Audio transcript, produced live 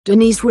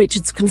Denise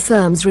Richards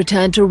confirms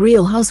return to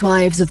Real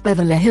Housewives of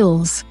Beverly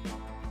Hills.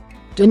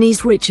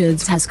 Denise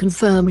Richards has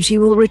confirmed she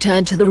will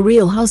return to the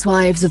Real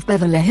Housewives of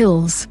Beverly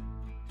Hills.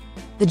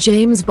 The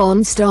James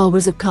Bond star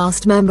was a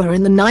cast member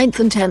in the 9th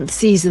and 10th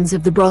seasons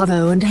of the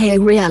Bravo and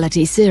hayu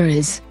reality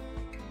series,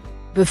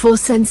 before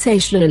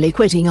sensationally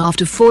quitting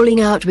after falling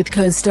out with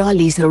co-star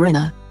Lisa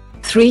Rinna,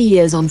 3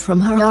 years on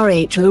from her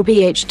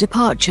RHOBH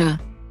departure.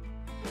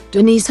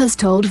 Denise has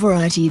told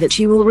Variety that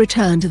she will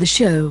return to the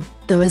show,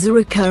 though as a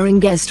recurring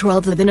guest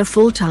rather than a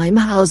full-time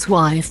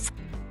housewife.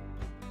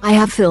 "I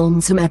have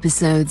filmed some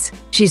episodes,"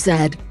 she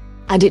said,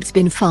 "and it's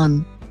been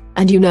fun.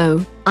 And you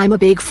know, I'm a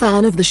big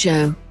fan of the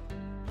show.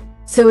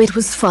 So it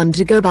was fun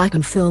to go back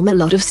and film a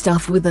lot of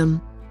stuff with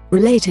them."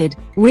 Related,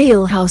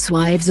 Real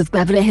Housewives of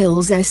Beverly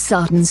Hills'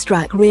 Sutton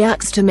Strack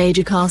reacts to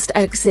major cast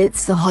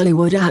exits. The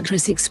Hollywood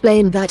actress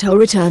explained that her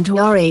return to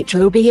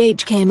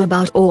RHOBH came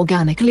about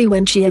organically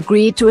when she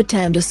agreed to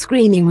attend a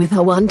screening with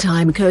her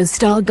one-time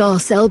co-star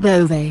Garcelle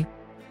Beauvais.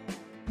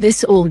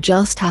 "This all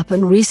just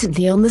happened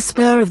recently on the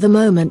spur of the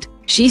moment,"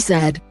 she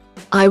said.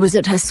 "I was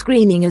at her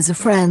screening as a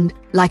friend,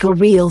 like a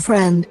real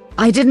friend.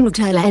 I didn't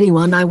tell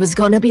anyone I was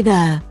gonna be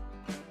there.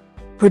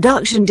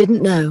 Production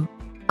didn't know.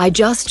 I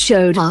just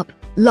showed up,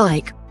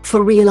 like,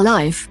 for real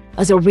life,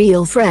 as a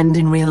real friend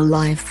in real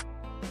life."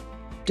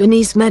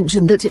 Denise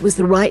mentioned that it was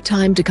the right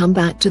time to come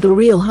back to the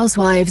Real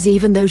Housewives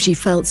even though she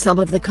felt some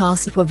of the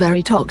cast were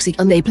very toxic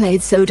and they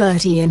played so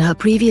dirty in her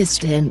previous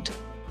stint.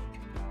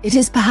 It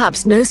is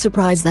perhaps no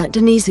surprise that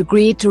Denise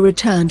agreed to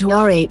return to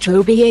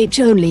RHOBH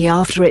only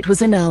after it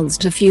was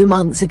announced a few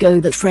months ago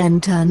that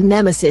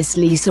friend-turned-nemesis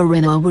Lisa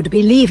Rinna would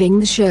be leaving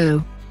the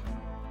show.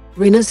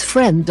 Rinna's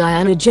friend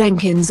Diana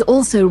Jenkins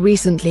also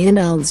recently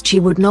announced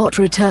she would not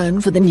return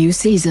for the new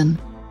season.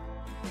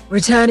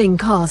 Returning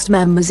cast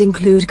members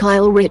include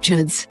Kyle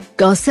Richards,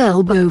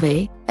 Garcelle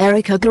Beauvais,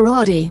 Erica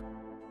Girardi,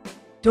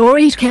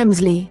 Dorit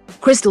Kemsley,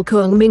 Crystal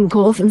Kung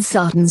Minkoff and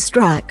Sutton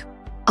Strack.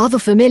 Other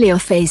familiar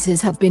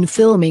faces have been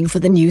filming for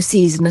the new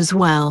season as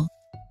well.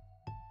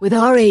 With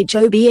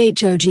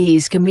RHOBH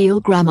OGs Camille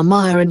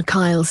Grammer-Meyer and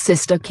Kyle's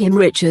sister Kim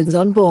Richards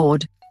on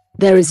board,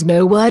 there is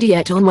no word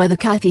yet on whether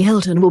Kathy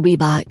Hilton will be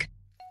back.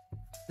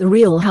 The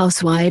Real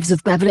Housewives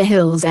of Beverly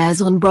Hills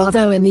airs on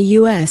Bravo in the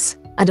US,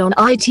 and on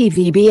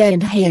ITV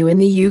and hayu in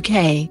the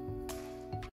UK.